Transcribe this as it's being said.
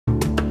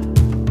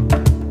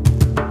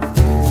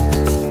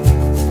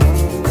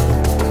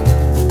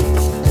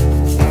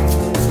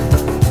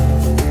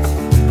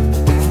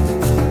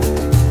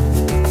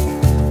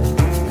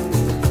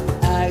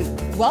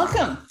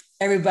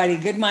Everybody,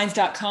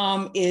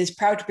 goodminds.com is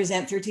proud to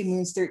present 13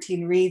 Moons,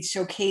 13 Reads,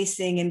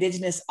 showcasing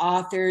Indigenous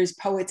authors,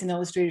 poets, and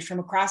illustrators from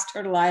across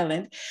Turtle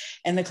Island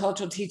and the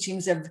cultural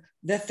teachings of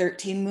the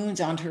 13 Moons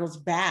on Turtle's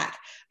Back.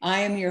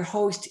 I am your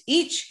host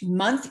each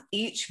month,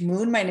 each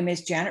moon. My name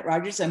is Janet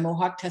Rogers. I'm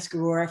Mohawk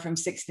Tuscarora from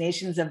Six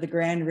Nations of the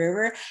Grand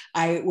River,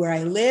 where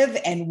I live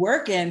and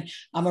work, and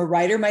I'm a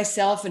writer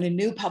myself and a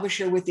new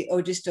publisher with the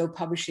Oji-Cree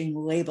publishing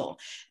label.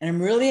 And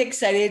I'm really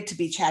excited to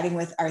be chatting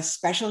with our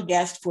special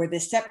guest for the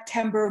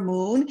September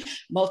Moon,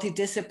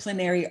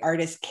 multidisciplinary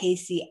artist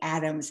Casey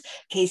Adams.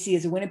 Casey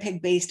is a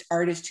Winnipeg-based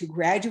artist who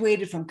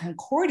graduated from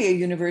Concordia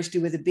University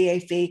with a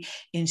BFA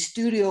in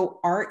studio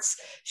arts.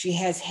 She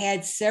has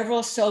had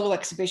several solo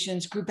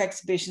exhibitions, group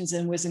exhibitions,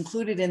 and was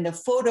included in the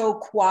Photo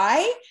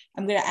Quai.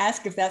 I'm going to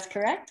ask if that's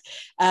correct.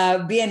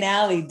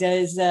 Biennale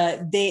does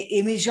des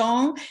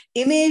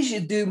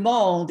Images du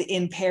Monde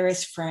in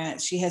Paris,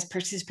 France. She has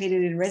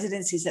participated in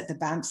residencies at the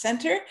Banff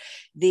Center,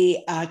 the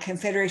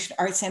Confederation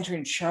Arts Center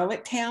in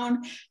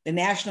Charlottetown, the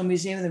National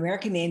Museum of the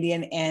American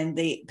Indian, and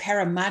the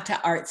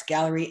Parramatta Arts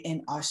Gallery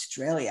in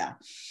Australia.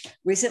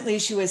 Recently,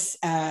 she was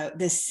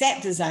the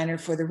set designer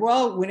for the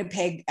Royal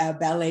Winnipeg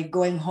Ballet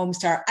Going Home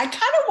Star. I kind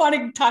of want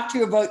to talk to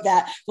you about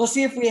that. We'll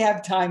see if we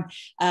have time,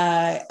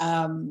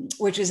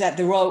 which is at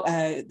the Royal,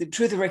 the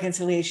Truth and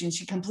Reconciliation.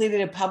 She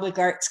completed a public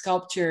art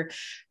sculpture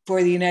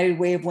for the United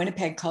Way of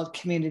Winnipeg called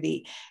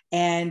Community.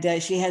 And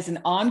she has an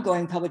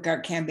ongoing public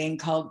art campaign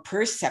called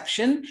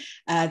Perception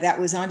that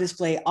was on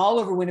display all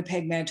over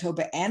Winnipeg,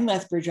 Manitoba, and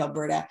Lethbridge,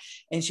 Alberta.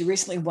 And she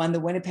recently won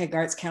the Winnipeg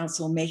Arts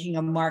Council Making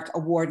a Mark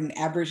Award and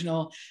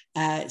Aboriginal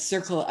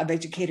Circle of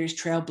Educators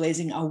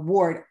Trailblazing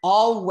Award.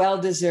 All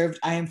well-deserved.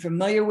 I am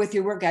familiar with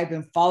your work. I've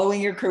been following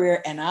your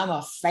career, and I'm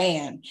a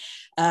fan.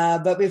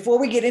 But before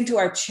we get into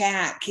our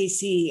chat,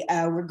 Casey,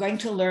 we're going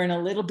to learn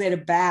a little bit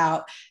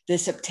about the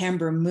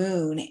September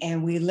moon.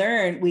 And we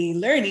learn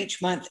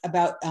each month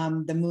about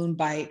the moon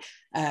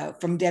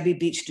from Debbie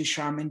Beach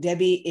Ducharme. And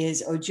Debbie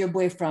is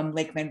Ojibwe from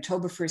Lake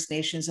Manitoba First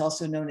Nations,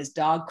 also known as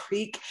Dog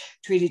Creek,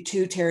 Treaty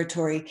 2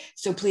 territory.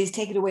 So please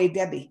take it away,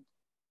 Debbie.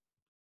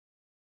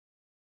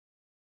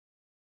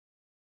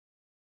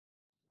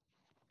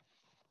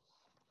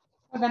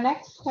 So the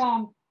next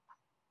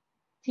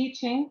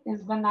teaching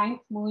is the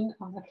 9th moon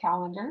of the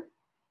calendar.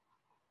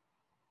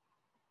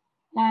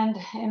 And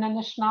in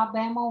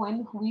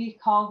Anishinaabemowin, we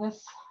call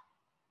this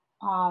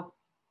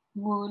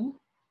moon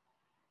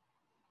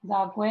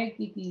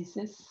Dagwaagi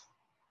Giizis,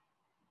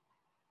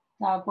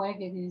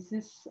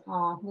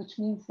 which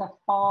means the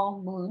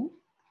fall moon.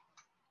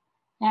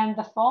 And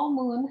the fall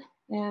moon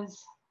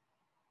is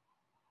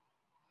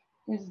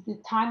the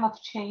time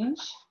of change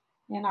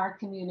in our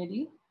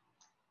community,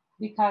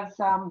 because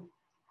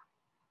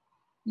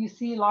you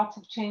see lots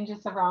of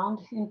changes around,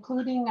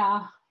 including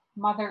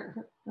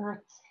Mother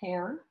Earth's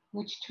hair,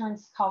 which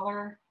turns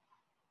color,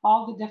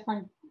 all the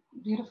different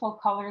beautiful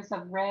colors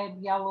of red,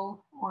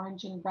 yellow,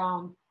 orange, and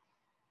brown.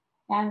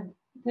 And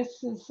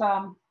this is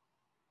an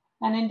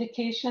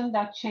indication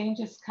that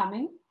change is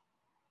coming,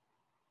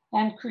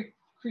 and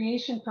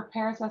creation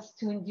prepares us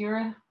to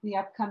endure the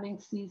upcoming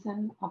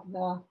season of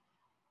the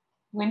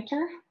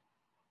winter.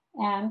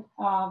 And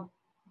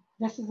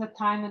this is a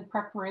time in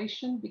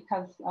preparation,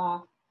 because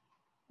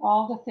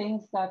all the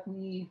things that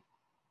we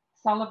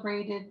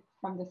celebrated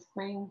from the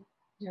spring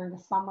during the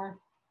summer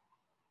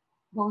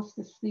goes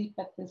to sleep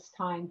at this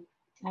time.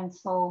 And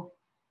so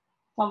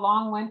the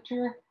long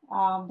winter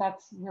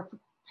we're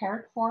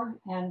prepared for,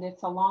 and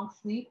it's a long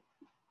sleep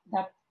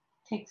that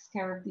takes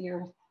care of the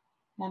earth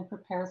and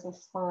prepares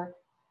us for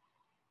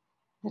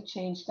the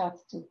change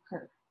that's to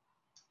occur.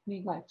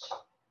 Miigwech.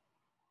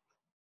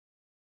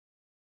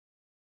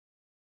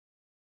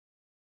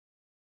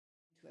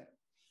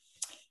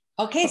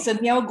 Okay, so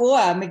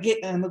Nyagoa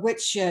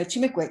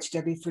Miigwech,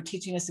 Debbie, for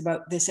teaching us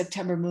about the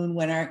September moon,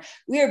 when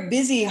we are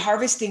busy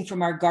harvesting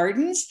from our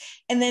gardens,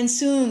 and then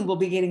soon we'll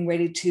be getting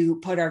ready to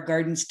put our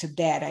gardens to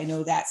bed. I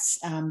know that's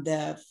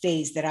the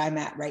phase that I'm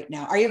at right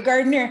now. Are you a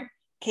gardener,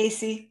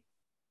 Casey?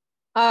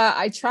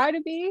 I try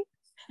to be.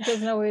 It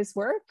doesn't always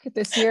work.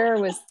 This year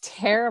was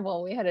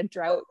terrible. We had a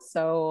drought,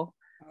 so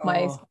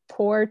my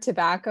poor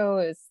tobacco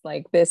is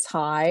like this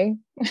high.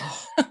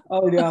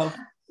 Oh no.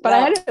 But I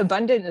had an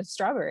abundance of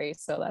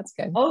strawberries, so that's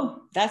good.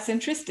 Oh, that's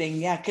interesting.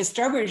 Yeah, because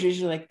strawberries are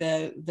usually like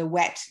the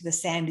wet, the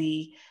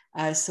sandy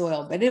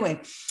soil. But anyway,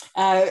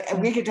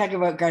 we could talk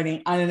about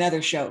gardening on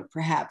another show,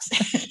 perhaps.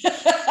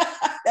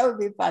 That would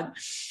be fun.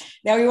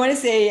 Now, we want to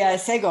say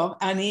Sego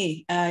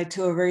Ani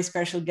to a very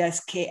special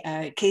guest,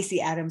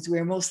 Casey Adams.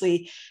 We're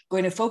mostly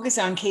going to focus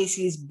on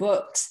Casey's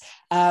books,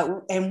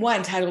 and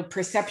one titled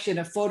Perception,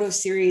 a photo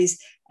series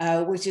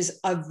which is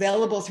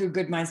available through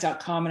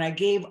goodminds.com. And I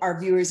gave our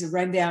viewers a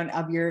rundown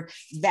of your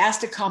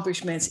vast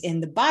accomplishments in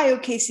the bio,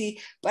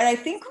 Casey. But I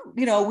think,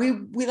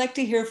 we like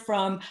to hear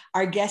from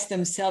our guests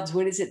themselves.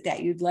 What is it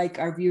that you'd like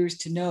our viewers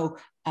to know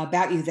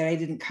about you that I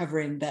didn't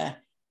cover in the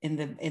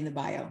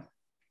bio?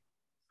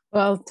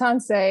 Well,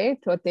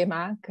 Tansei,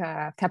 Totemak,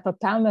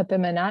 Kapapam,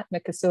 Pimenat,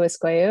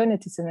 Mekasuiskoyo,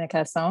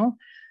 Nitisinekason,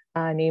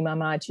 ni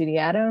Mama Judy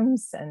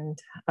Adams and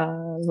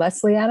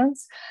Leslie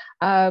Adams.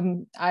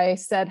 I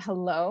said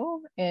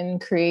hello in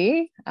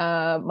Cree.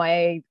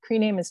 My Cree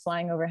name is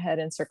Flying Overhead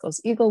in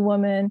Circles Eagle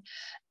Woman,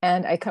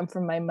 and I come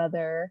from my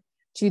mother,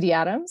 Judy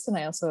Adams, and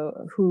I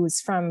also,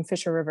 who's from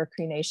Fisher River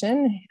Cree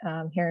Nation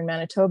here in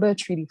Manitoba,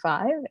 Treaty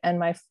 5. And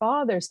my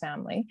father's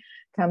family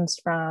comes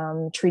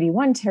from Treaty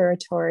 1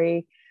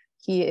 territory.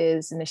 He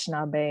is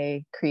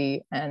Anishinaabe,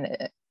 Cree,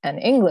 and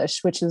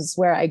English, which is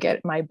where I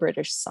get my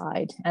British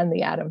side and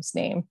the Adams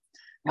name.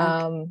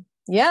 Okay.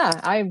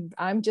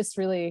 I'm just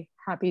really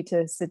happy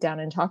to sit down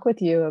and talk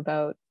with you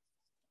about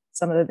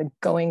some of the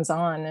goings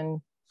on and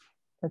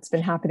what's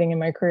been happening in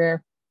my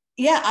career.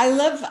 Yeah, I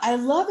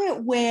love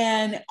it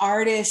when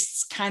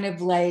artists kind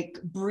of like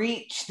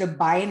breach the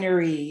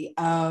binary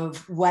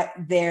of what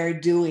they're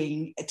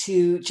doing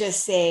to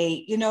just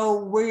say,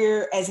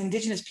 we're, as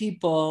Indigenous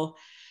people,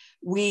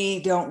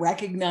 we don't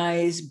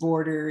recognize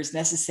borders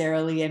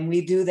necessarily, and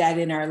we do that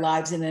in our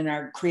lives and in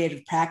our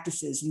creative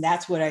practices. And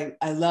that's what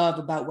I love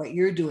about what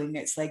you're doing.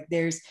 It's like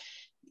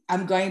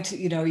I'm going to,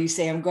 you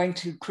say, I'm going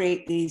to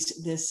create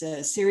this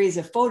series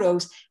of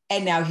photos,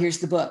 and now here's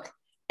the book.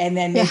 And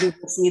then maybe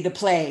we'll see the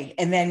play,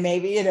 and then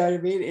maybe, you know what I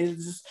mean?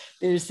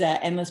 There's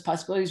endless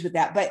possibilities with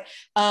that. But,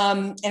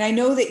 and I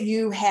know that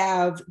you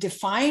have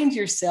defined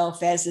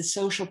yourself as a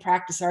social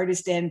practice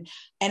artist, and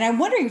I'm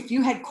wondering if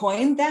you had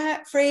coined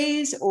that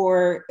phrase,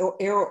 or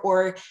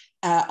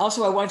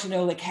also I want to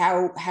know, like,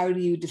 how do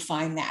you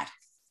define that?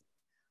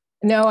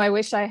 No, I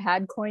wish I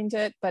had coined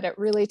it, but it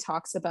really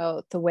talks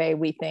about the way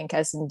we think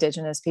as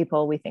Indigenous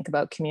people. We think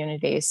about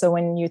community. So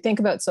when you think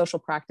about social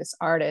practice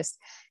artists,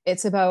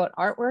 it's about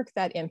artwork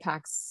that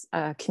impacts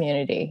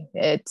community.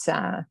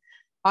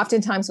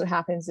 Oftentimes what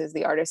happens is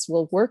the artist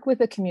will work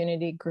with a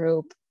community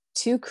group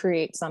to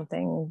create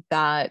something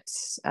that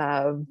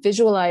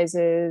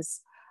visualizes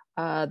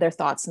their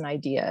thoughts and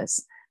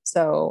ideas.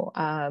 So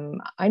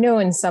I know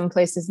in some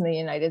places in the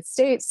United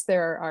States,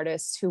 there are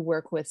artists who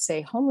work with,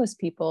 say, homeless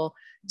people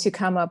to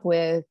come up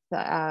with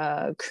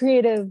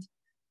creative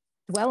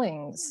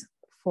dwellings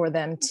for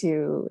them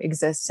to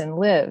exist and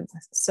live.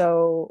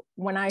 So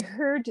when I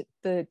heard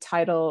the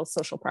title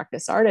social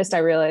practice artist, I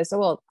realized,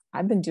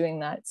 I've been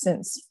doing that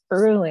since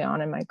early on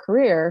in my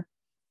career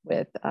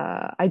with,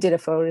 I did a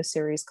photo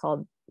series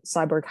called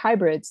Cyborg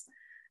Hybrids.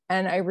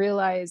 And I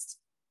realized,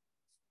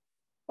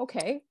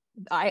 okay,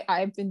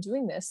 I've been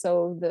doing this.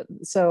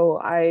 So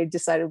I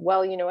decided,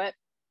 you know what?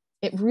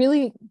 It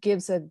really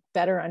gives a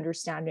better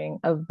understanding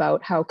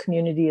about how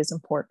community is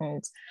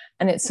important.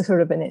 And it's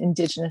sort of an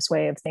Indigenous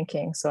way of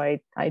thinking. So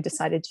I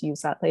decided to use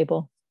that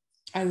label.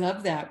 I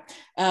love that.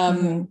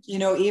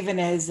 Even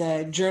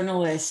as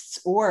journalists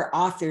or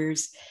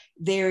authors,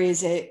 there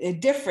is a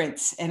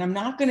difference. And I'm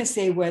not going to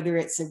say whether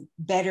it's a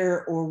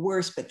better or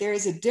worse, but there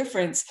is a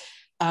difference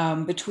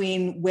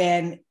between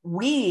when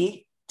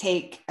we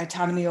take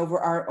autonomy over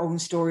our own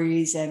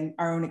stories and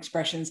our own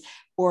expressions,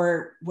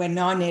 or when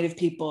non-Native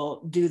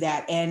people do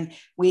that. And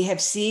we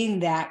have seen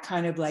that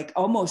kind of like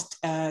almost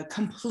a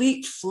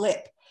complete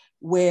flip,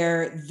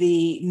 where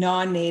the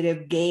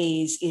non-Native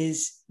gaze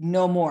is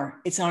no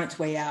more. It's on its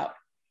way out,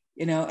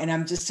 and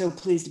I'm just so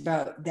pleased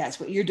about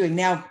that's what you're doing.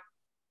 Now,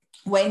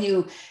 when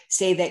you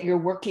say that you're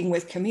working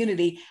with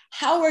community,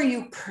 how are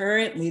you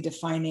currently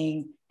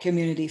defining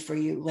community for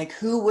you? Like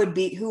who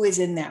is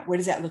in that? What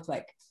does that look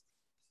like?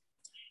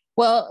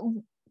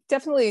 Well,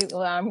 definitely,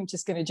 I'm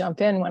just going to jump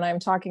in when I'm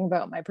talking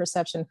about my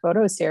perception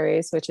photo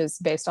series, which is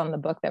based on the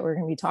book that we're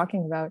going to be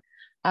talking about.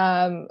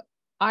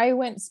 I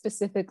went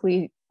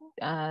specifically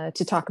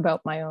to talk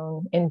about my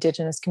own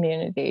Indigenous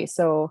community.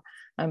 So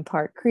I'm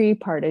part Cree,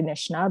 part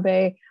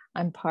Anishinaabe,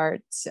 I'm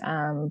part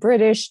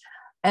British.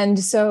 And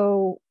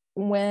so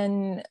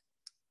when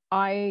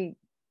I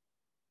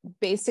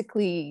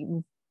basically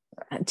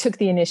took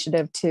the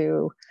initiative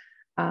to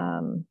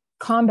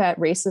combat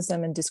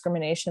racism and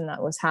discrimination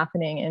that was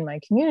happening in my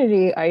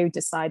community, I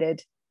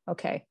decided,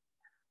 okay,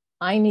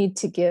 I need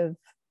to give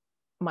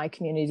my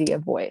community a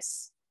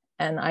voice,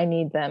 and I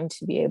need them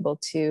to be able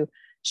to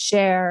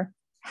share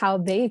how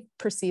they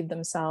perceive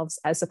themselves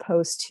as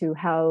opposed to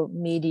how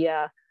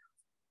media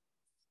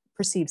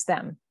perceives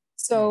them.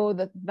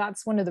 So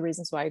that's one of the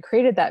reasons why I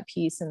created that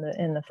piece in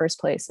the first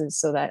place, is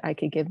so that I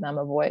could give them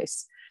a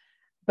voice.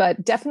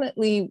 But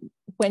definitely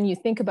when you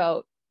think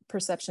about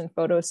perception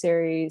photo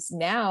series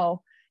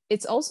now,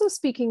 it's also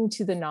speaking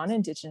to the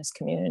non-Indigenous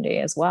community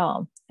as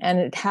well. And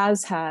it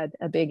has had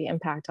a big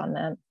impact on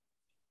them.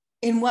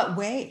 In what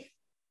way?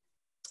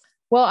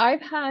 Well,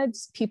 I've had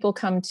people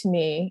come to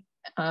me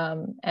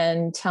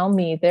and tell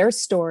me their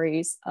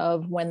stories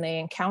of when they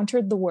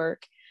encountered the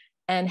work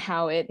and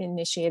how it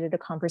initiated a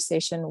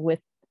conversation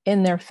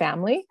within their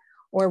family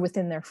or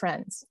within their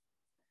friends.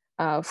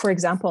 For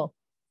example,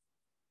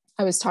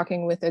 I was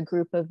talking with a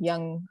group of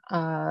young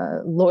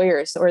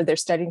lawyers, or they're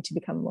studying to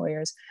become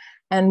lawyers.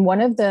 And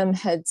one of them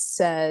had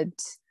said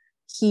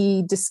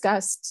he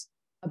discussed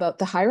about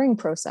the hiring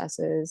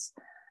processes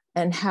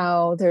and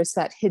how there's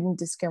that hidden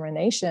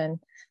discrimination.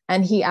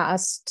 And he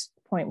asked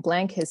point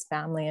blank his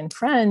family and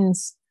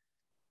friends,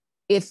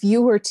 if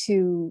you were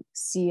to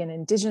see an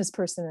Indigenous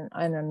person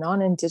and a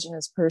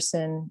non-Indigenous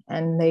person,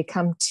 and they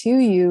come to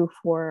you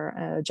for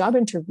a job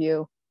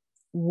interview,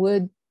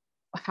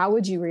 how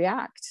would you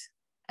react?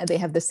 And they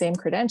have the same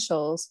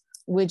credentials.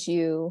 Would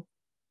you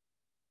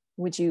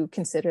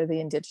consider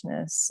the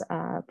Indigenous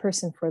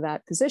person for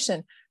that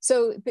position?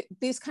 So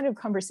these kind of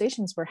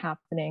conversations were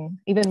happening.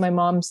 Even my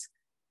mom's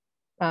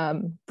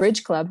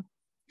bridge club,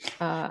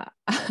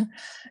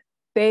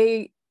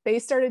 they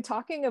started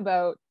talking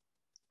about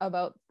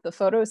the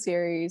photo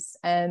series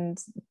and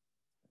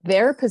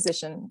their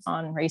position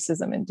on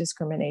racism and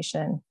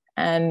discrimination.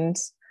 And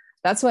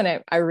that's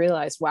when I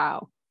realized,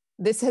 wow,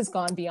 this has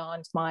gone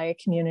beyond my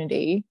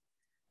community.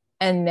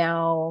 And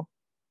now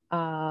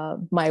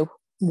my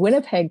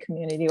Winnipeg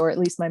community, or at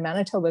least my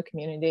Manitoba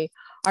community,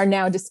 are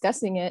now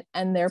discussing it,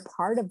 and they're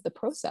part of the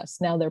process.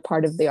 Now they're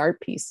part of the art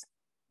piece,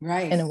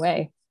 right? In a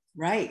way.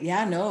 Right.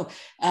 Yeah, no.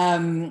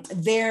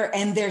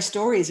 Their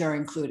stories are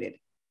included.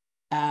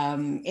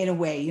 In a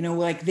way,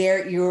 like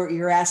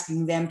you're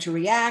asking them to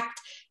react,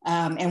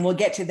 and we'll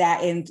get to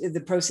that in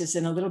the process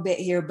in a little bit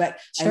here. But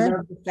sure. I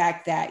love the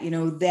fact that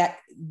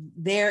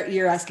that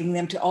you're asking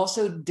them to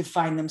also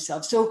define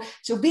themselves. So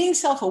being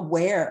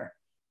self-aware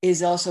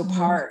is also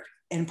part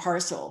and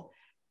parcel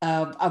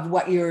of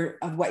what you're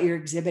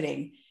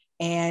exhibiting,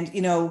 and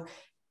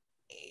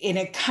in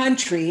a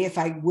country, if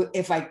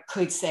I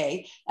could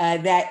say,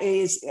 that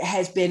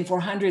has been for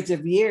hundreds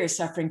of years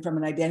suffering from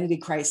an identity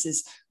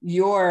crisis,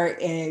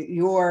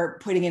 you're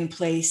putting in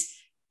place.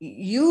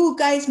 You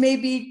guys may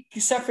be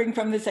suffering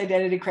from this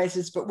identity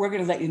crisis, but we're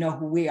going to let you know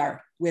who we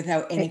are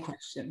without any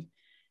question.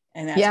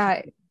 And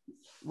that's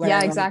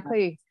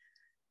exactly.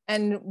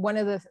 And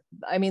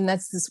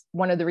that's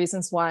one of the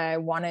reasons why I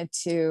wanted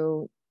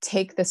to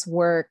take this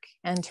work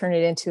and turn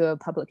it into a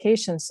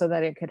publication so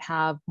that it could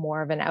have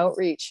more of an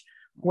outreach,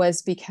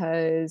 was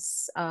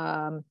because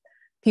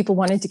people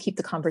wanted to keep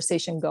the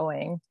conversation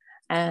going.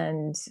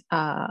 And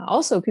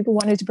also people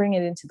wanted to bring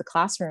it into the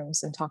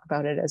classrooms and talk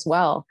about it as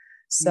well.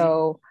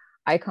 So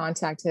I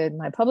contacted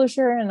my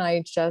publisher and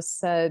I just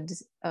said,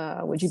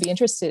 would you be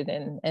interested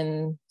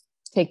in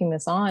taking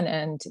this on?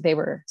 And they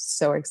were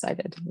so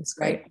excited. It was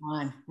great.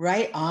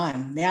 Right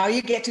on. Now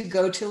you get to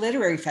go to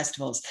literary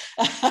festivals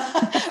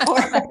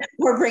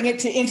or bring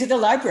it into the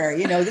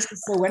library. This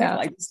is so wonderful.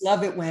 Yeah. I just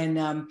love it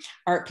when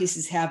art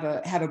pieces have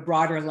a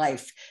broader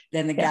life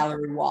than the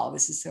gallery wall.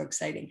 This is so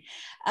exciting.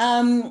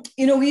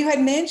 You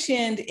had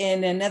mentioned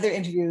in another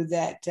interview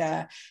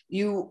that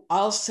you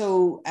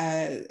also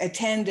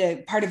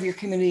attend, part of your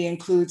community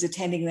includes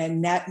attending the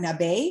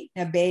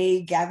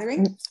Nabe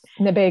gathering.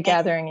 Nabe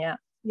gathering, yeah.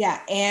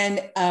 Yeah.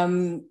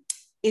 And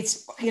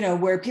it's,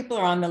 where people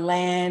are on the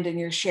land and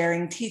you're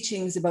sharing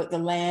teachings about the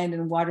land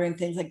and water and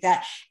things like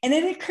that. And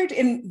then it occurred,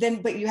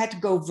 but you had to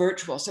go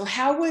virtual. So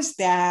how was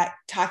that,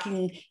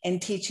 talking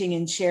and teaching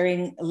and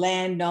sharing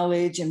land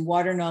knowledge and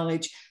water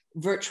knowledge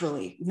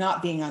virtually,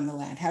 not being on the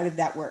land? How did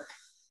that work?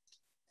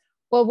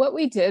 Well, what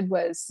we did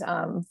was,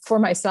 for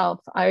myself,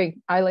 I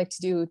like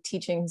to do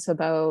teachings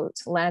about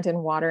land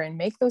and water and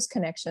make those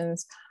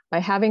connections by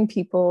having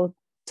people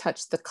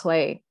touch the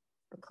clay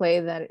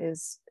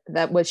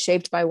that was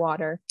shaped by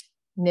water,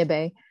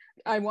 nibe.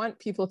 I want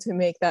people to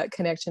make that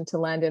connection to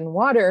land and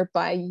water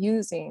by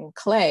using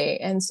clay.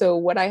 And so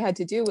what I had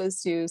to do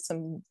was do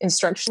some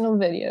instructional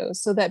videos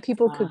so that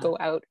people could go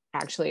out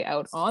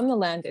on the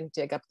land and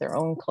dig up their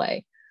own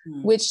clay,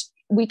 which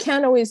we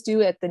can't always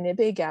do at the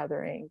nibe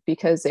gathering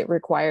because it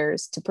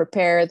requires to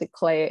prepare the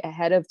clay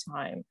ahead of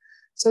time.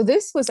 So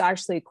this was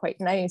actually quite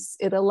nice.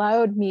 It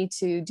allowed me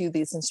to do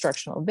these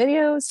instructional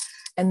videos,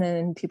 and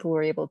then people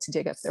were able to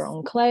dig up their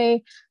own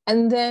clay.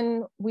 And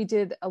then we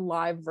did a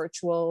live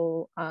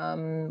virtual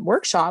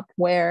workshop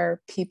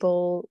where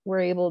people were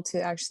able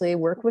to actually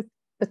work with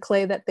the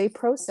clay that they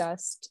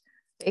processed.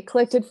 They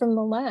collected from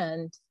the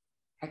land.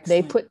 Excellent.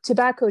 They put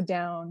tobacco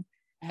down.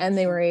 Excellent. And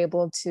they were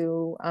able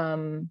to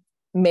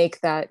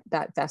make that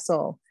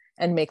vessel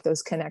and make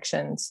those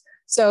connections.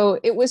 So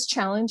it was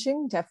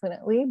challenging,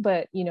 definitely,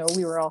 but we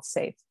were all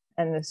safe,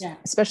 and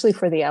especially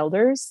for the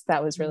elders,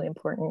 that was really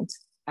important.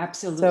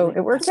 Absolutely. So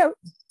it worked out.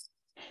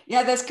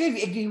 Yeah, that's good.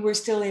 If you were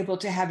still able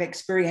to have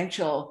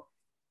experiential,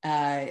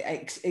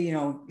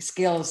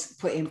 skills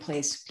put in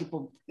place,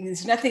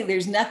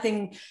 there's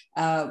nothing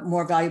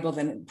more valuable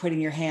than putting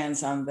your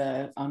hands on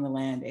the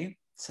land. Eh?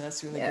 So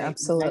that's really great.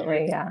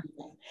 Absolutely, yeah.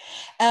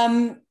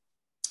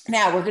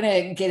 Now we're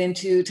going to get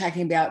into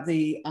talking about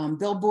the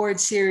billboard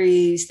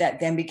series that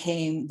then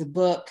became the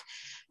book,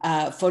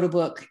 photo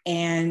book.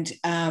 And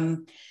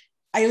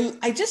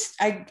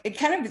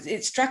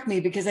it struck me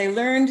because I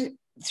learned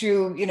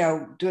through,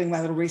 doing my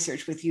little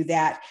research with you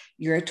that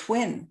you're a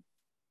twin.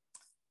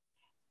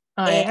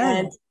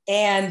 And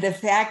the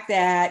fact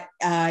that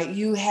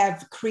you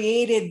have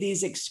created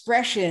these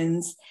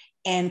expressions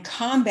and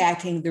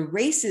combating the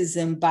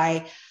racism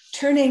by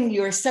turning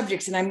your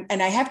subjects, and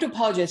I have to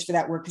apologize for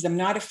that word because I'm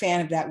not a fan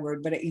of that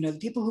word, but the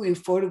people who you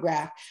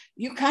photograph,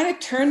 you kind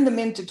of turn them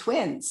into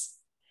twins.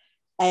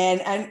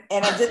 And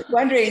I'm just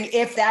wondering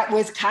if that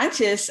was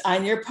conscious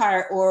on your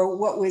part, or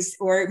what was,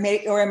 or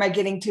am I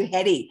getting too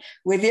heady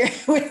with your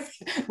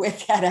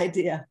with that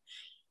idea?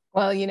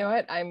 Well, you know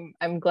what?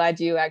 I'm glad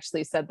you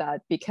actually said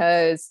that,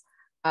 because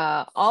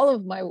all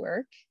of my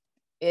work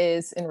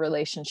is in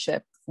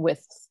relationship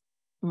with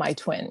my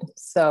twin.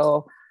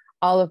 So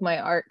all of my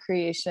art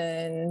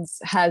creations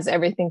has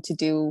everything to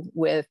do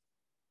with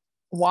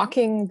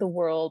walking the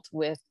world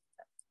with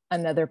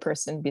another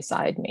person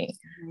beside me.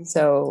 Mm-hmm.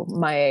 So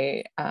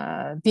my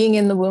being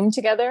in the womb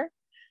together,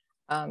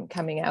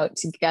 coming out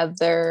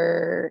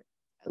together,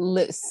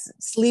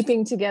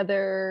 sleeping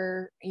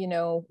together, you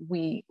know,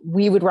 we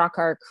would rock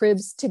our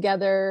cribs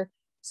together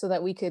so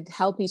that we could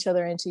help each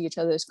other into each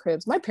other's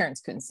cribs. My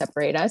parents couldn't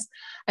separate us.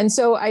 And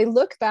so I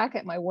look back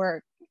at my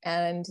work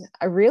and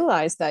I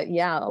realized that,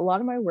 yeah, a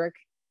lot of my work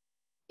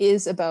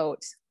is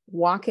about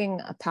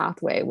walking a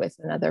pathway with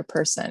another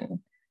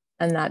person,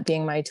 and that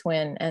being my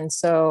twin. And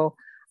so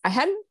I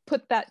hadn't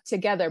put that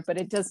together, but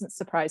it doesn't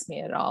surprise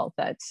me at all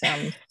that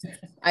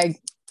I,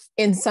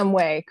 in some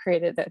way,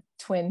 created a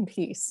twin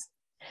piece.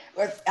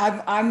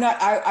 I'm not,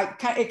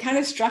 it kind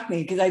of struck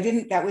me because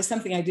that was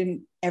something I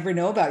didn't ever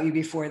know about you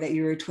before, that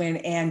you were a twin.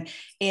 And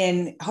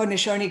in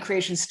Haudenosaunee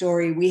Creation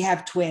Story, we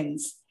have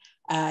twins.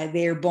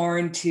 They're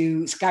born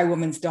to Sky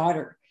Woman's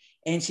daughter.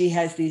 And she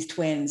has these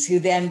twins who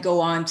then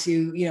go on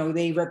to, you know,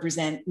 they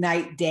represent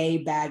night, day,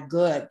 bad,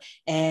 good.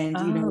 And,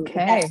 you know,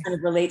 that kind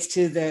of relates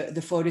to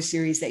the photo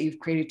series that you've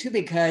created too,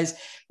 because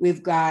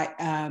we've got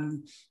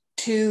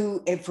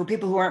two, for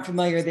people who aren't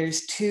familiar,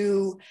 there's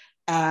two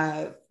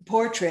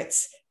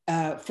portraits,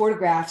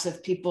 photographs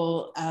of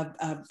people,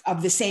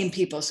 of the same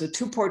people. So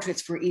two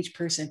portraits for each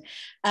person.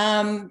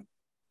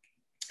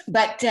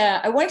 But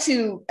I want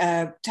to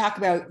talk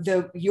about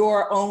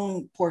your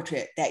own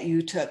portrait that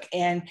you took.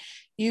 And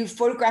you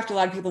photographed a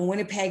lot of people in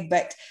Winnipeg,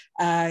 but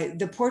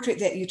the portrait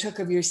that you took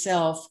of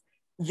yourself,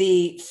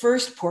 the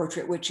first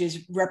portrait, which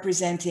is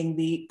representing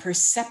the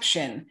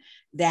perception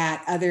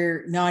that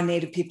other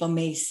non-Native people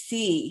may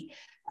see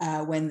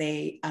when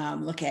they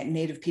look at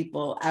Native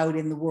people out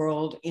in the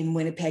world, in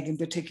Winnipeg in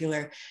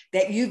particular,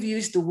 that you've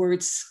used the word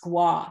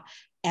squaw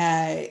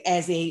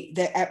as a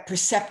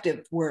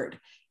perceptive word.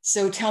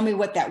 So tell me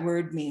what that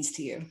word means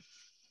to you.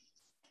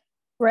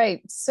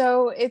 Right.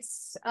 So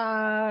it's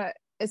a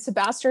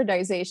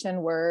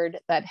bastardization word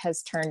that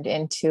has turned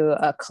into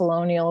a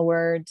colonial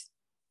word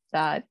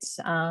that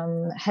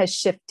has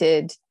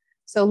shifted.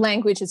 So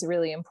language is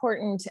really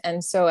important.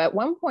 And so at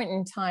one point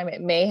in time,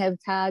 it may have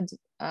had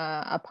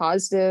a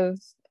positive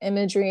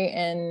imagery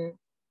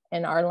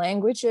in our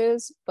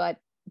languages, but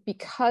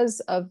because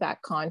of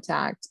that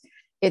contact,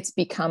 it's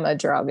become a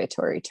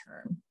derogatory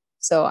term.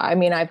 So, I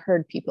mean, I've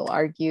heard people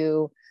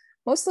argue,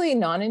 mostly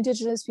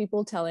non-Indigenous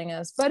people telling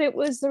us, but it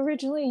was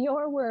originally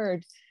your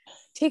word,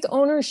 take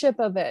ownership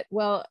of it.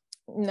 Well,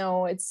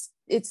 no,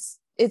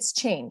 it's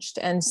changed.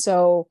 And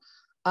so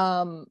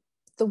the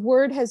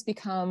word has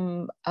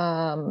become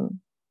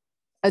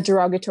a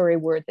derogatory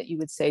word that you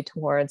would say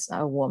towards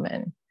a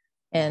woman.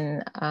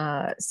 And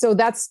so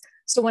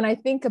when I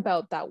think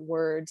about that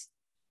word,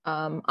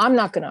 I'm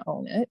not going to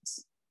own it.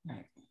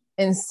 Right.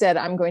 Instead,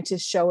 I'm going to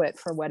show it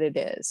for what it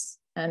is.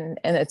 And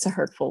it's a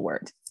hurtful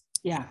word.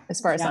 Yeah.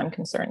 As far as I'm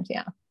concerned.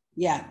 Yeah.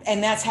 Yeah.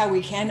 And that's how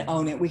we can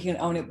own it. We can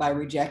own it by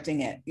rejecting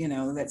it. You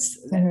know,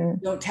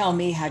 don't tell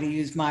me how to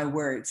use my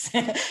words.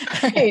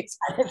 Right.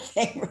 Kind of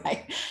thing,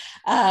 right.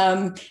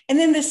 And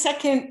then the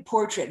second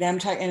portrait,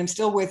 and I'm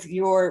still with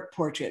your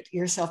portrait,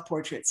 your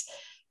self-portraits.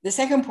 The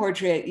second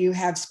portrait, you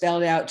have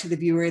spelled out to the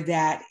viewer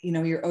that, you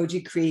know, you're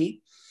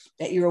Oji-Cree,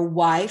 that you're a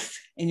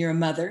wife and you're a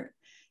mother.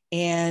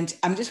 And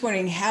I'm just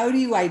wondering, how do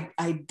you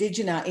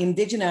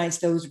indigenize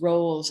those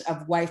roles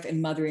of wife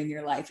and mother in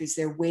your life? Is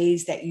there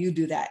ways that you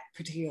do that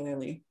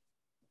particularly?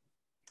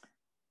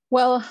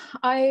 Well,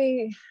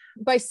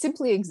 by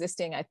simply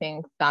existing, I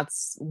think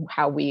that's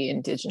how we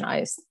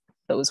indigenize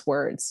those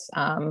words.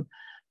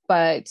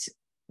 But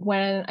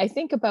when I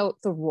think about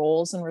the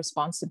roles and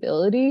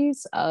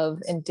responsibilities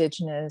of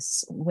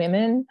Indigenous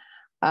women,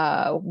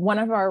 one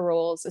of our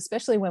roles,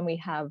 especially when we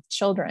have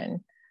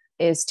children,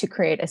 is to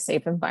create a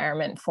safe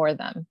environment for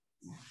them.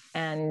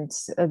 And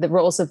the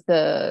roles of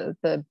a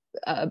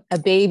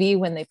baby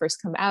when they first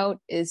come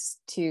out is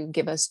to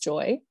give us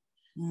joy.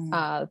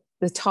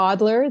 The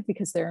toddler,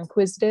 because they're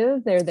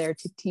inquisitive, they're there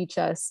to teach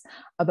us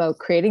about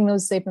creating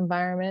those safe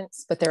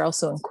environments, but they're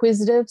also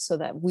inquisitive so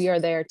that we are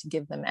there to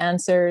give them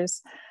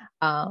answers.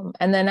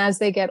 And then as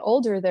they get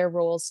older, their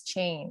roles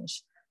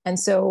change. And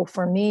so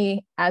for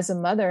me, as a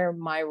mother,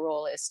 my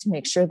role is to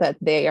make sure that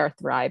they are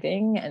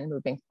thriving and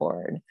moving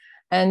forward.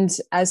 And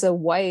as a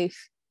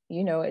wife,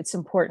 you know, it's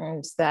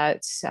important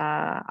that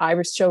I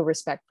show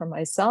respect for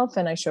myself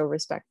and I show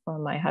respect for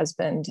my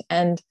husband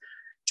and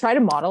try to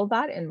model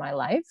that in my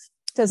life.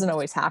 It doesn't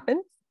always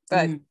happen,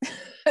 but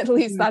at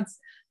least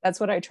that's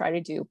what I try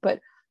to do. But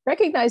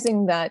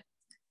recognizing that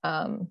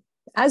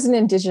as an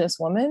Indigenous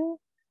woman,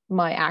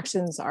 my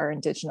actions are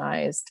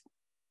Indigenized,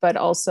 but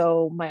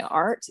also my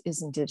art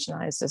is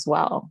Indigenized as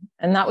well.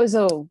 And that was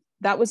a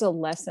that was a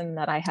lesson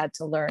that I had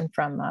to learn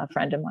from a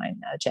friend of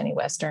mine, Jenny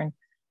Western.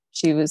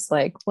 She was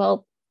like,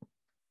 well,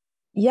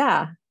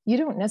 yeah, you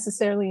don't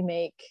necessarily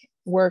make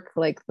work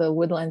like the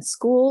Woodland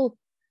School,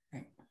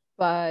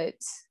 but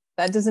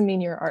that doesn't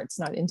mean your art's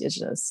not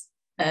Indigenous.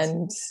 Yes.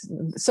 And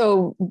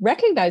so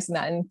recognizing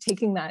that and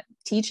taking that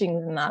teaching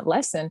and that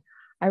lesson,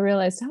 I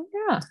realized, oh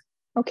yeah,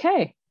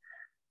 okay.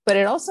 But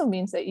it also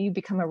means that you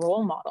become a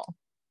role model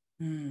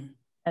and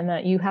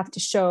that you have to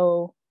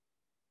show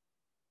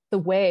the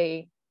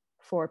way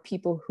for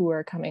people who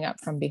are coming up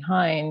from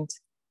behind.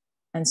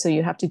 And so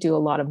you have to do a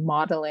lot of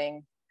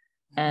modeling.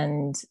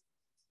 And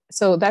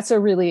so that's a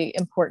really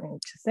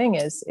important thing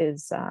is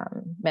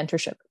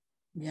mentorship.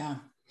 Yeah,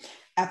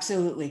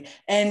 absolutely.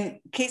 And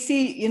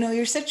Casey,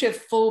 you're such a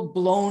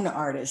full-blown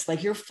artist.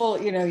 Like you're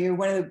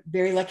one of the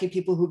very lucky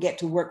people who get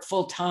to work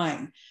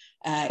full-time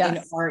in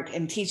art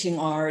and teaching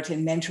art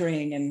and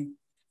mentoring and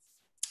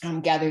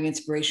gathering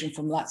inspiration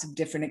from lots of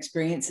different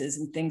experiences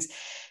and things.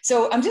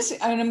 So I'm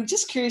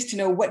just curious to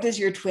know, what does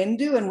your twin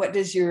do and what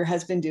does your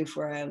husband do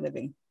for a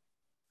living?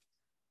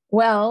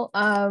 Well,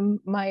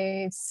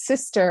 my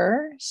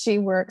sister, she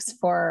works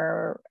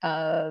for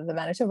the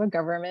Manitoba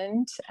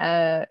government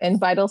in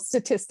vital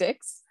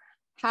statistics.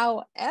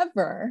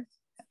 However,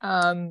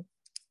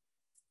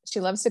 she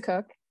loves to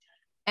cook.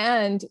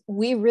 And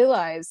we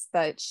realized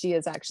that she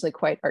is actually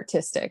quite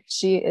artistic.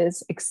 She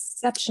is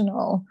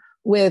exceptional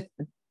with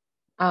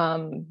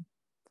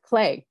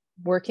clay,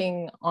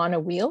 working on a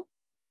wheel,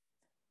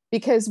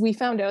 because we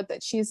found out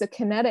that she's a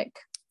kinetic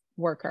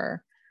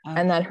worker.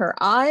 And that her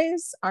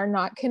eyes are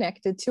not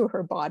connected to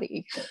her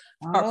body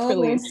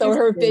properly. So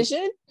her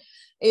vision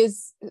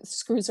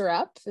screws her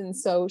up. And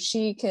so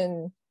she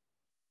can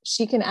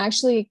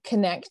actually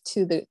connect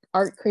to the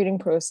art creating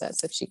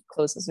process if she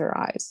closes her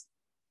eyes.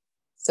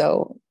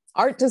 So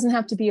art doesn't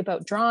have to be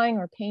about drawing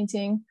or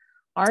painting.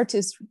 Art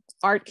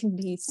can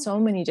be so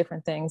many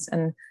different things.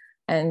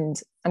 And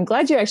I'm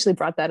glad you actually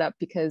brought that up,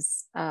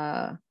 because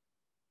in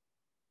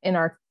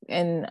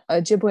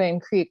Ojibwe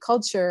and Cree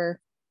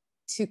culture,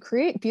 to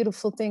create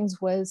beautiful things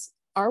was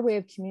our way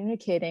of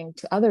communicating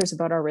to others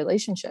about our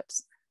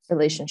relationships to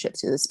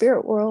the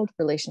spirit world,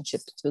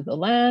 relationships to the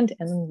land,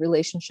 and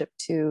relationship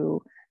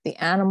to the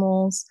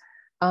animals.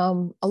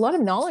 A lot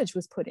of knowledge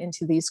was put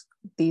into these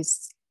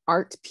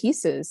art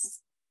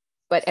pieces,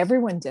 but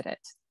everyone did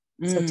it.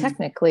 So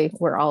technically,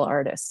 we're all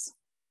artists.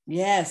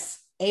 Yes.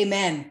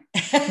 Amen.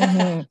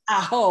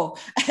 Aho,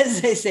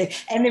 as they say.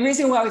 And the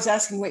reason why I was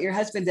asking what your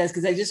husband does,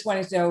 because I just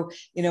wanted to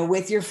know,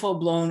 with your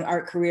full-blown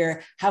art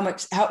career,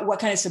 what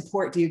kind of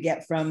support do you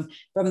get from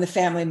the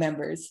family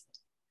members?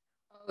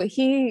 Oh,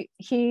 he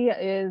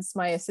is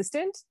my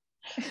assistant.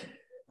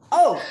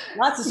 Oh,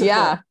 lots of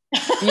support.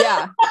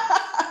 Yeah.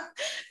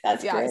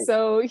 That's great.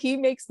 So he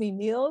makes me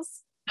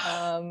meals.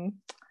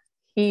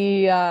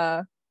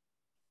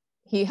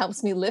 He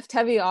helps me lift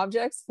heavy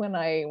objects when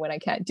I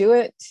can't do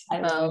it.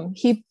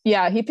 He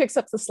picks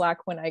up the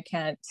slack when I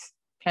can't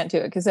do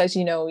it, because as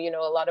you know,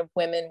 a lot of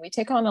women, we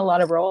take on a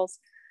lot of roles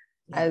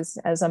as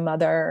a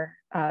mother,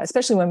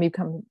 especially when we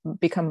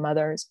become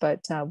mothers.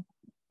 But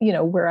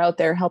we're out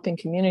there helping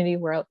community,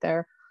 we're out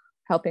there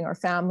helping our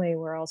family,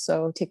 we're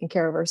also taking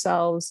care of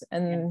ourselves,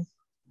 and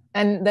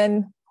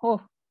then it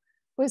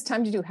was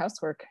time to do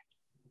housework.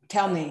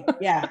 Tell me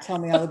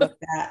all about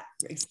that.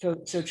 It's so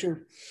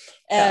true.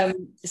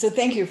 So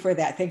thank you for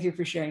that. Thank you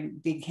for sharing,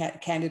 being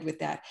candid with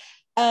that.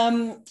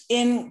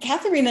 In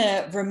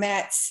Katharina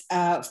Vermette's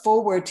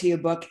foreword to your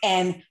book,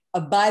 and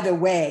by the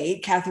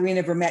way,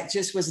 Katharina Vermette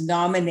just was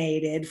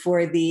nominated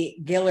for the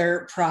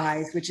Giller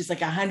Prize, which is like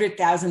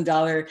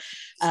 $100,000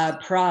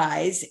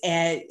 prize,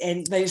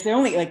 and there's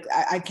only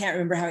I can't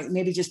remember how,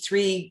 maybe just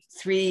three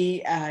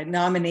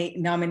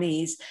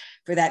nominees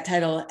for that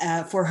title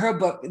for her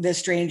book, The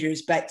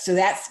Strangers. But so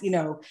that's,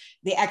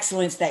 the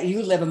excellence that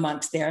you live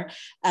amongst there.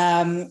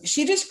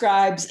 She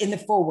describes in the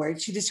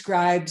foreword,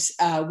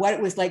 what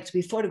it was like to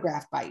be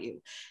photographed by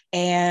you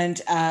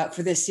and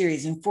for this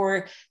series. And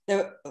for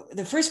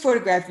the first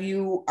photograph,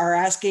 you are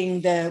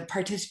asking the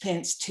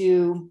participants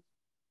to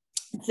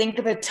think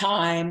of a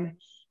time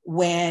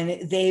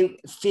when they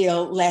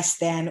feel less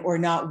than or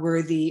not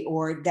worthy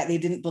or that they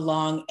didn't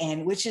belong,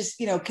 and which is,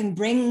 can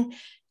bring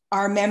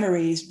our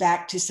memories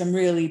back to some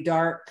really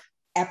dark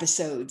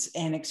episodes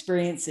and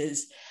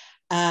experiences.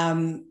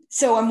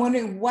 So I'm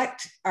wondering,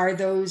 what are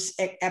those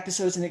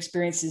episodes and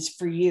experiences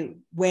for you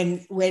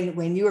when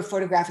you were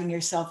photographing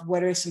yourself?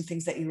 What are some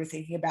things that you were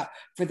thinking about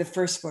for the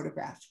first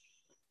photograph?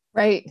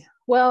 Right.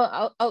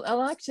 Well,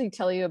 I'll actually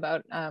tell you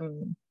about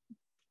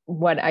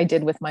what I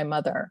did with my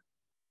mother.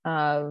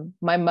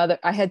 My mother,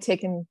 I had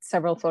taken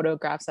several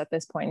photographs at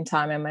this point in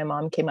time, and my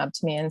mom came up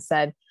to me and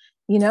said,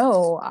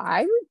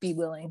 I would be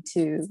willing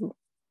to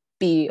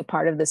be a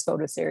part of this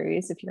photo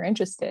series if you're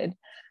interested.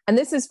 And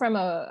this is from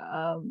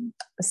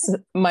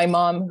my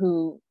mom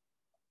who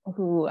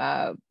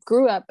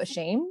grew up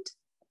ashamed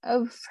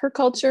of her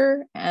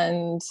culture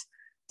and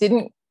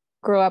didn't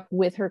grow up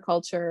with her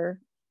culture.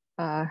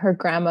 Her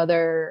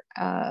grandmother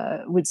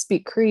would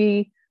speak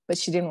Cree, but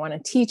she didn't want to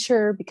teach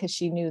her because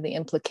she knew the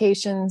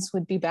implications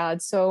would be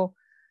bad. So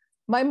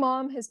my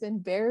mom has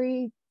been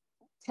very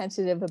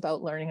tentative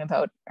about learning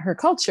about her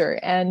culture.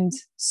 And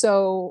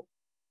so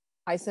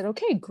I said,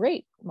 okay,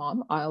 great,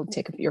 Mom, I'll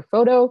take your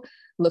photo,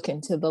 look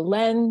into the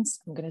lens.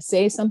 I'm going to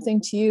say something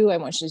to you. I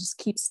want you to just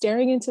keep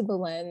staring into the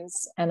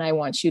lens, and I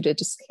want you to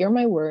just hear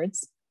my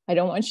words. I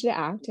don't want you to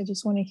act. I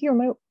just want to hear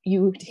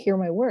you to hear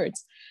my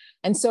words.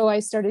 And so I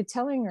started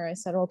telling her, I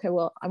said, okay,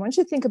 well, I want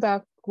you to think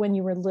about when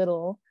you were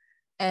little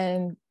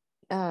and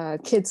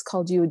kids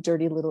called you a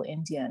dirty little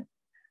Indian.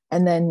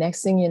 And then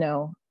next thing you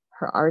know,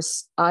 her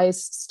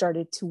eyes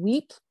started to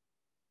weep.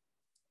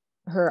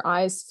 Her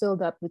eyes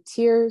filled up with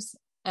tears.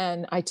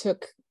 And I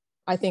took,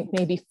 I think,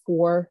 maybe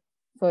 4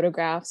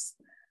 photographs.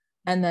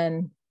 And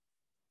then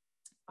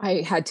I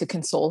had to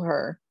console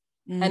her.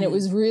 And it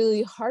was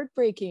really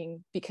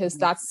heartbreaking because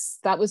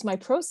that was my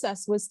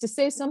process, was to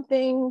say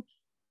something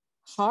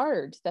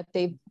hard that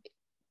they've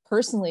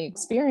personally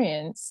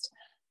experienced.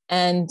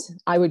 And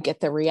I would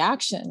get the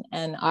reaction.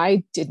 And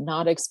I did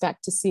not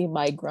expect to see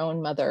my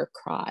grown mother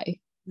cry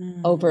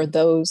over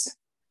those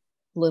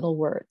little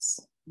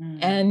words.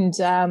 And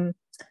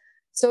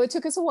so it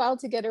took us a while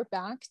to get her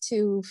back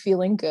to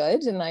feeling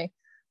good. And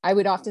I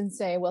would often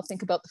say, well,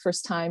 think about the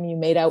first time you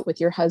made out with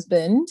your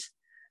husband.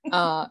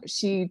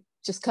 She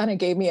just kind of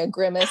gave me a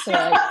grimace.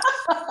 And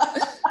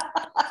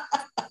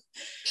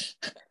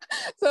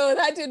so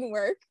that didn't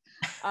work.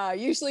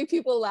 Usually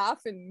people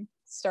laugh and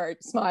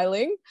start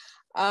smiling.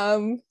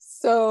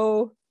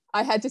 So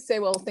I had to say,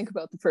 well, think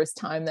about the first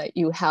time that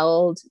you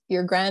held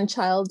your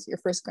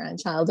first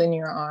grandchild in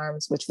your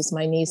arms, which was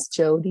my niece,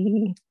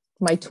 Jody,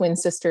 my twin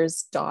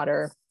sister's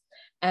daughter.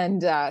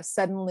 And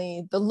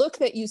suddenly the look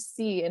that you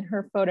see in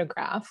her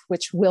photograph,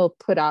 which we'll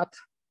put up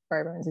for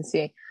everyone to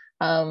see.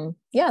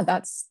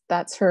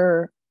 That's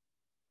her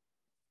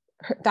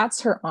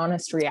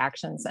honest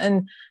reactions.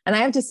 And I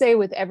have to say,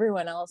 with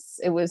everyone else,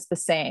 it was the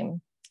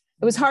same.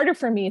 It was harder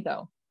for me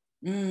though,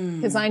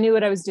 because I knew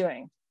what I was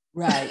doing.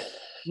 Right.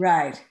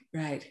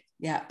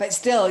 Yeah. But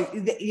still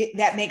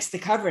that makes the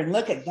cover, and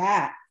look at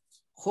that.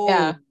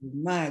 Oh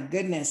my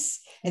goodness.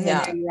 And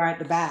then there you are at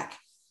the back.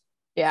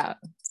 Yeah.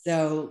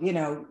 So,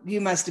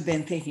 you must have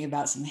been thinking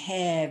about some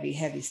heavy,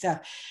 heavy stuff.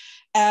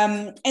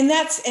 And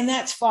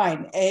that's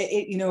fine.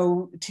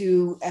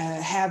 To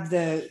have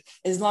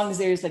as long as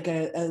there's like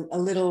a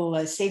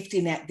little safety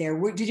net there.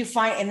 Where did you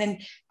find, and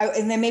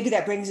then maybe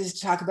that brings us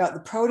to talk about the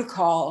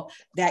protocol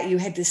that you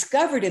had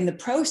discovered in the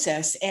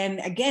process.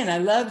 And again, I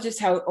love just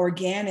how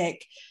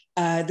organic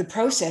the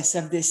process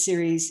of this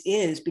series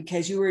is,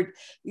 because you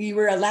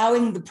were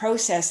allowing the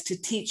process to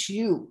teach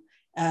you.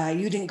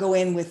 You didn't go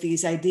in with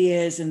these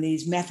ideas and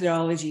these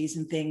methodologies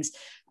and things.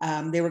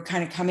 They were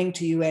kind of coming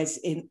to you as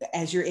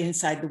you're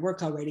inside the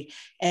work already.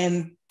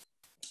 And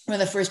one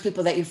of the first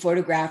people that you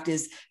photographed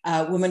is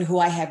a woman who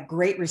I have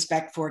great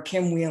respect for,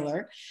 Kim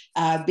Wheeler,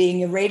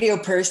 being a radio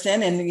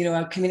person and,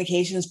 a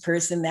communications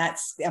person.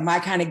 That's my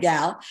kind of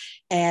gal.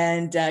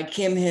 And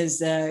Kim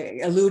has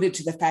alluded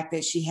to the fact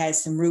that she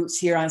has some roots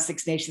here on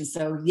Six Nations.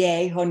 So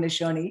yay,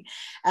 Haudenosaunee.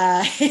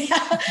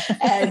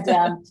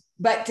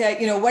 But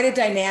what a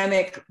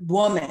dynamic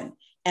woman.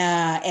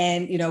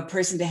 And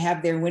person to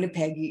have there in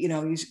Winnipeg.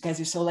 You guys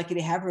are so lucky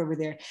to have her over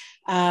there.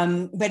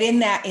 But in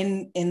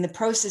the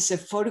process of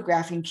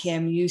photographing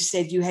Kim, you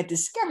said you had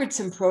discovered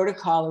some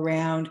protocol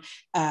around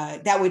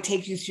that would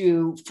take you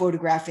through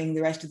photographing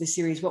the rest of the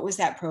series. What was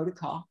that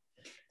protocol?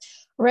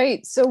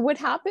 Right. So what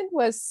happened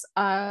was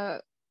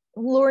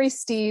Lori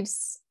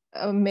Steeves,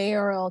 a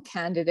mayoral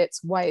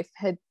candidate's wife,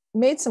 had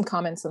made some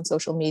comments on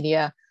social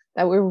media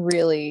that were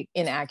really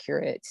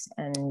inaccurate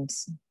and,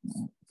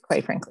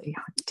 quite frankly,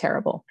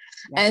 terrible.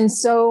 Yeah. And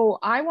so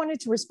I wanted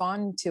to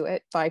respond to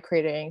it by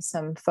creating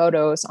some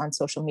photos on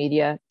social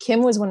media.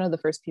 Kim was one of the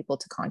first people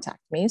to contact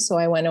me. So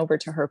I went over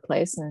to her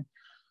place and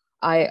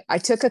I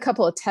took a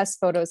couple of test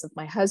photos of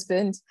my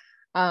husband.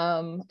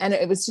 And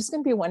it was just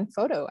going to be one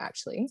photo,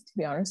 actually, to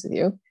be honest with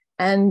you.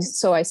 And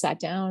so I sat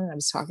down and I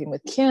was talking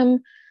with Kim,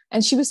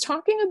 and she was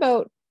talking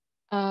about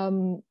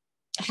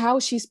how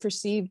she's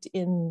perceived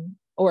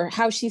or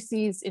how she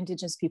sees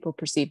Indigenous people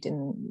perceived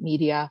in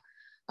media.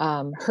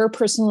 Her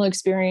personal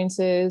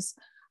experiences,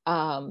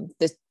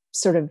 the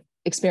sort of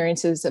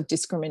experiences of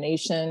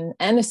discrimination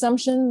and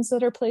assumptions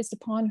that are placed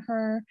upon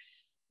her.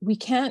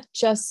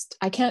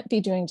 I can't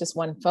be doing just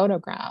one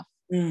photograph.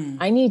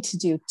 I need to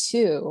do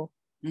 2.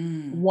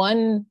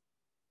 One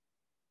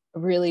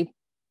really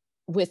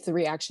with the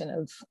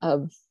reaction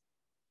of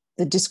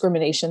the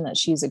discrimination that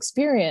she's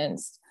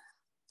experienced,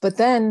 but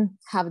then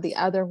have the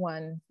other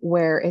one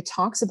where it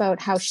talks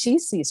about how she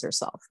sees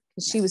herself.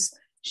 She was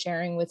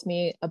sharing with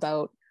me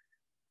about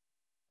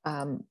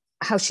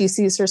how she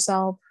sees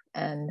herself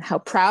and how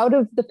proud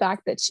of the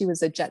fact that she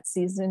was a Jet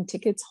season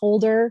tickets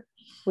holder,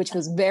 which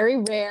was very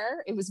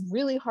rare. It was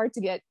really hard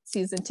to get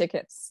season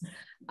tickets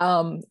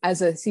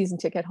as a season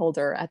ticket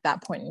holder at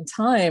that point in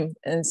time.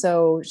 And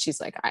so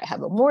she's like, I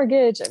have a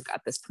mortgage, I've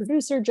got this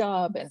producer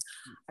job, and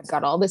I've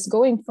got all this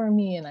going for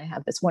me, and I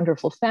have this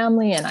wonderful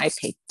family, and I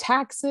pay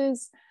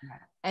taxes.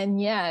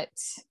 And yet,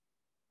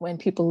 when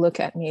people look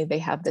at me, they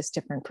have this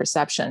different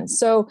perception.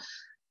 So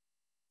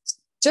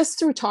just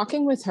through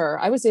talking with her,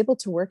 I was able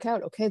to work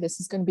out, okay, this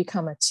is going to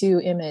become a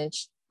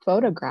 2-image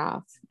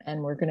photograph,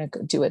 and we're going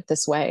to do it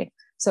this way.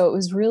 So it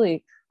was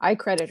really, I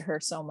credit her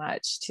so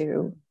much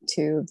to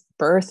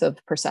birth of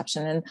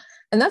perception.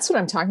 And that's what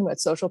I'm talking about,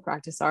 social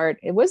practice art.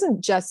 It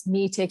wasn't just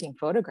me taking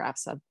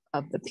photographs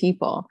of the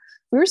people.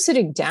 We were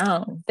sitting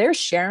down, they're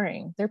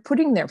sharing, they're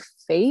putting their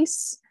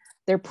face,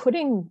 they're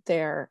putting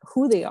their,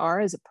 who they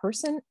are as a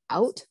person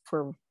out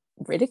for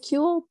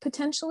ridicule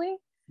potentially.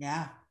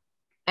 Yeah.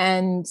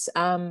 And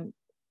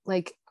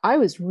like, I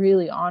was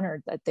really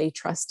honored that they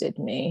trusted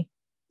me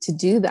to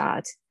do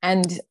that.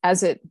 And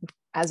as it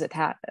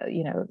had,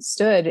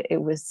 stood,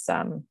 it was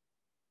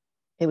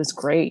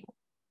great.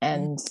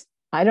 And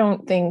I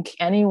don't think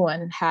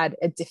anyone had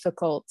a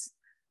difficult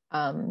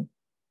backlash,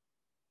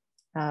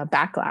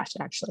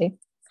 actually.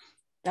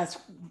 That's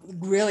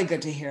really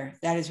good to hear.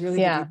 That is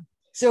really yeah. good to hear.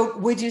 So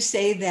would you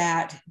say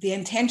that the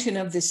intention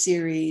of the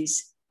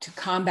series to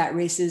combat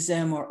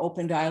racism or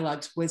open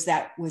dialogues, was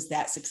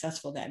that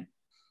successful then?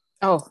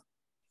 Oh,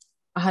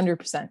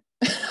 100%.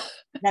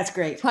 That's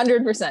great.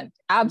 100%.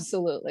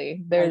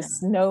 Absolutely.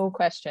 There's no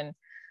question.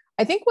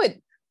 I think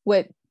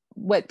what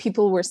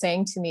people were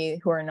saying to me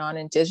who are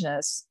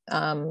non-Indigenous,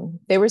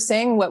 they were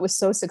saying what was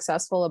so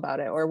successful about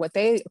it, or what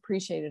they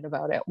appreciated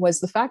about it, was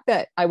the fact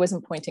that I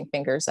wasn't pointing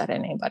fingers at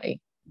anybody.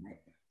 Right.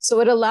 So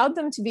it allowed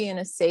them to be in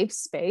a safe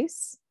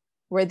space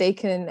where they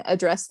can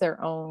address their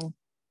own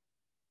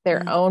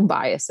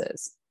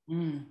biases.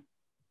 And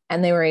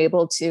they were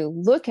able to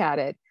look at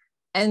it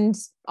and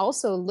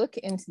also look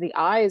into the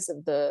eyes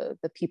of the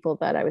people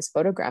that I was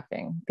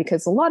photographing,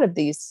 because a lot of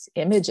these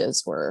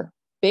images were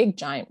big,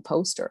 giant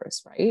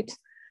posters, right?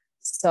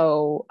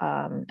 So,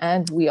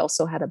 and we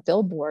also had a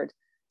billboard.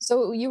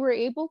 So you were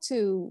able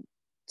to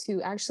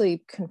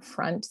actually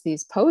confront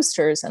these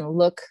posters and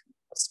look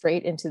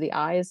straight into the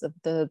eyes of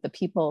the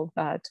people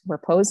that were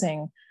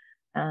posing,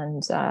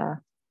 and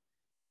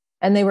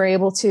they were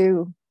able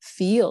to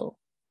feel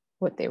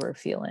what they were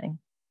feeling.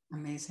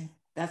 Amazing.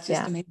 That's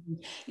just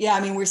amazing. Yeah,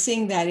 I mean, we're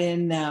seeing that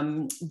in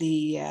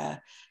the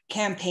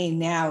campaign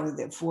now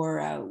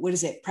for what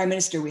is it? Prime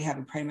Minister. We have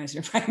a Prime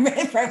Minister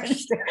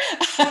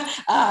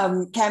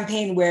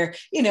campaign where,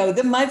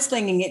 the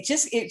mudslinging,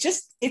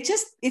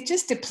 it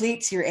just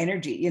depletes your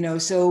energy.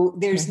 So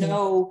there's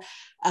no.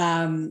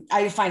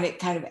 I find it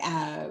kind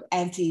of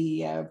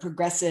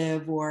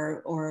anti-progressive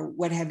or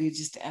what have you,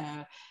 just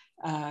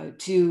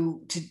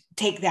to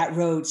take that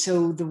road.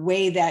 So the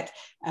way that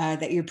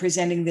you're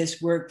presenting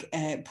this work,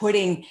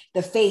 putting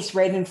the face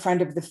right in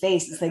front of the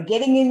face, it's like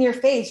getting in your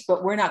face,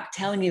 but we're not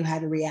telling you how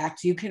to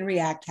react. You can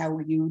react how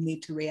you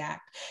need to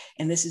react.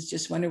 And this is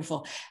just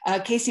wonderful.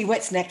 Casey,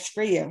 what's next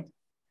for you?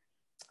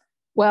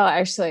 Well,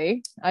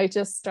 actually, I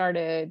just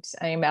started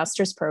a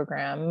master's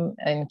program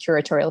in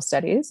curatorial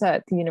studies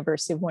at the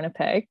University of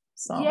Winnipeg.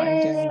 So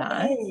I'm doing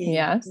that.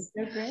 Yes.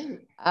 That's so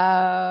great.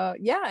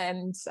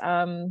 And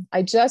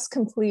I just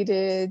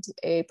completed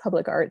a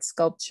public art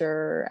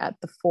sculpture at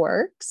the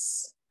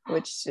Forks,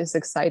 which is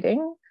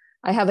exciting.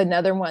 I have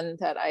another one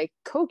that I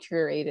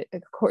co-created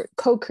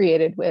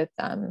with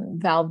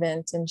Val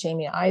Vint and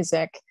Jamie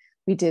Isaac.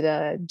 We did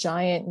a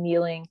giant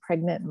kneeling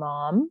pregnant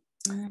mom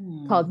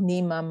called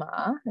Ni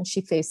Mama, and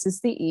she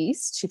faces the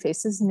east. She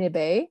faces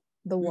Nibe,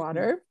 the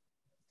water.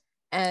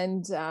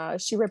 And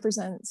she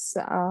represents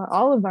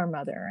all of our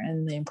mother,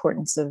 and the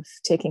importance of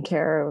taking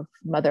care of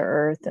Mother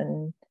Earth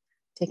and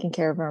taking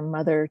care of our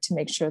mother to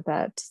make sure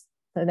that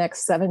the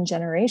next 7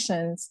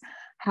 generations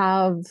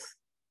have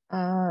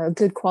a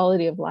good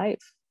quality of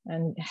life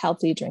and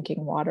healthy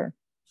drinking water.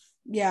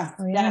 Yeah,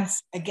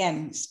 that's,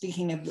 again,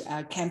 speaking of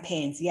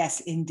campaigns, yes,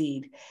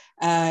 indeed.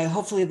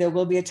 Hopefully there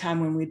will be a time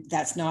when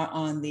that's not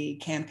on the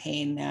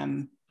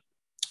campaign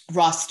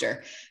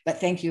roster,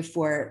 but thank you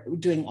for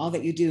doing all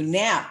that you do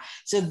now.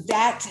 So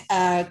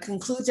that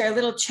concludes our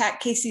little chat.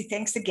 Casey,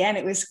 thanks again.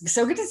 It was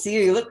so good to see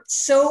you. You look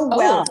so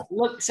well.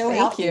 Look so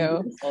healthy.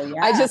 Thank you.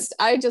 Yeah.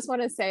 I just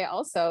want to say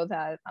also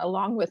that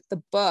along with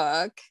the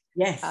book,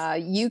 yes,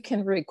 you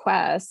can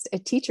request a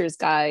teacher's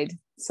guide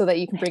so that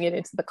you can bring it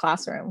into the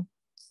classroom.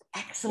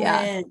 Excellent.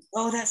 Yeah.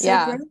 Oh, that's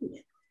so great.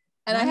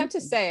 And I have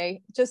to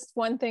say, just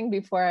one thing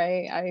before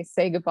I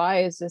say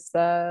goodbye is just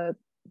the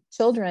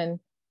children.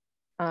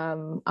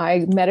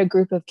 I met a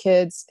group of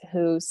kids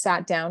who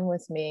sat down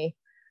with me,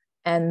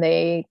 and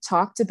they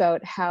talked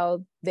about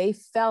how they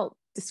felt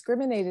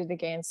discriminated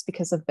against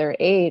because of their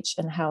age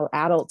and how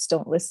adults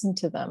don't listen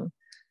to them.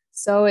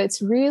 So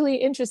it's really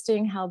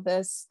interesting how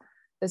this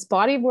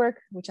body of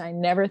work, which I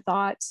never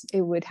thought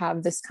it would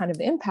have this kind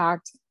of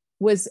impact,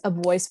 was a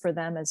voice for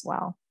them as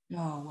well.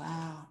 Oh,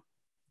 wow.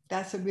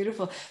 That's so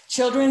beautiful.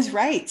 Children's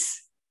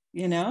rights.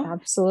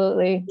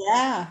 Absolutely.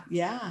 Yeah.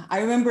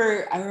 I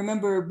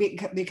remember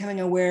becoming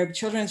aware of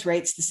children's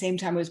rights the same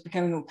time I was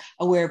becoming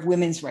aware of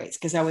women's rights,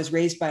 because I was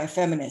raised by a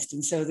feminist,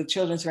 and so the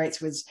children's rights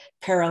was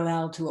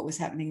parallel to what was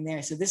happening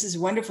there. So this is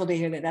wonderful to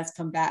hear that that's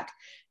come back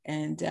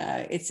And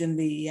it's in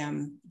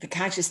the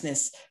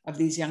consciousness of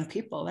these young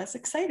people. That's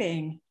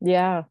exciting.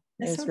 Yeah,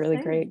 That's it's so really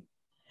exciting. great.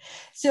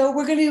 So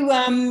we're going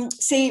to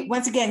say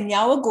once again,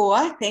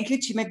 Nyawagoa. Thank you,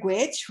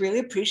 Chimagwich. Really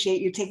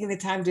appreciate you taking the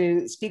time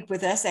to speak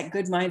with us at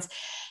Good Minds.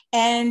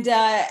 And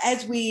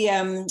as we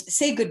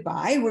say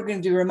goodbye, we're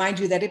going to remind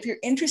you that if you're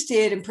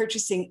interested in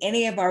purchasing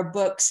any of our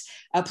books,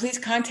 please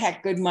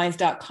contact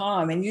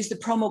goodminds.com and use the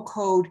promo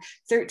code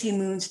 13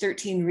 Moons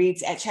 13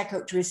 Reads at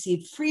checkout to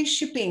receive free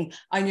shipping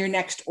on your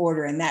next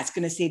order. And that's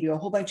going to save you a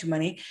whole bunch of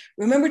money.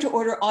 Remember to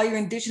order all your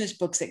Indigenous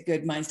books at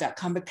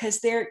goodminds.com because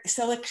their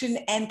selection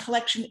and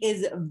collection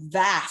is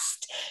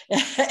vast.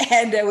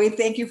 And we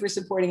thank you for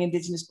supporting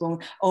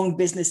Indigenous-owned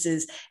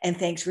businesses. And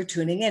thanks for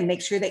tuning in.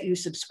 Make sure that you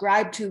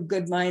subscribe to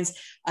Good Minds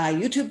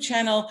YouTube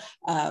channel,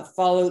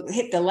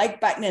 hit the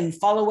like button and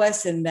follow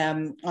us, and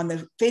on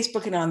the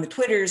Facebook and on the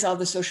Twitters, all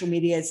the social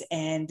medias,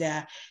 and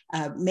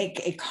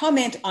make a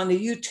comment on the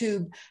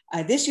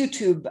this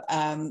YouTube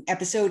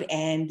episode,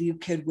 and you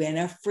could win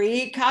a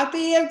free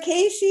copy of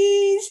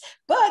Casey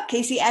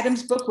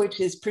Adams' book, which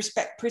is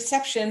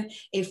Perception,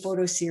 a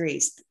photo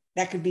series.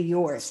 That could be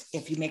yours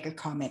if you make a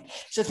comment.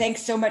 So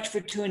thanks so much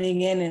for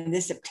tuning in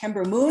this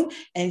September moon,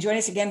 and join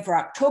us again for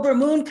October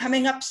moon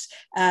coming up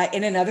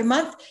in another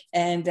month.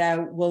 And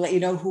we'll let you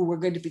know who we're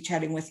going to be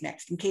chatting with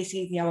next. And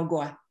Casey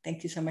Nyawagoa,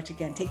 thank you so much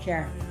again. Take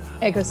care.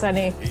 Ego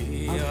Sunny.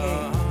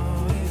 Okay.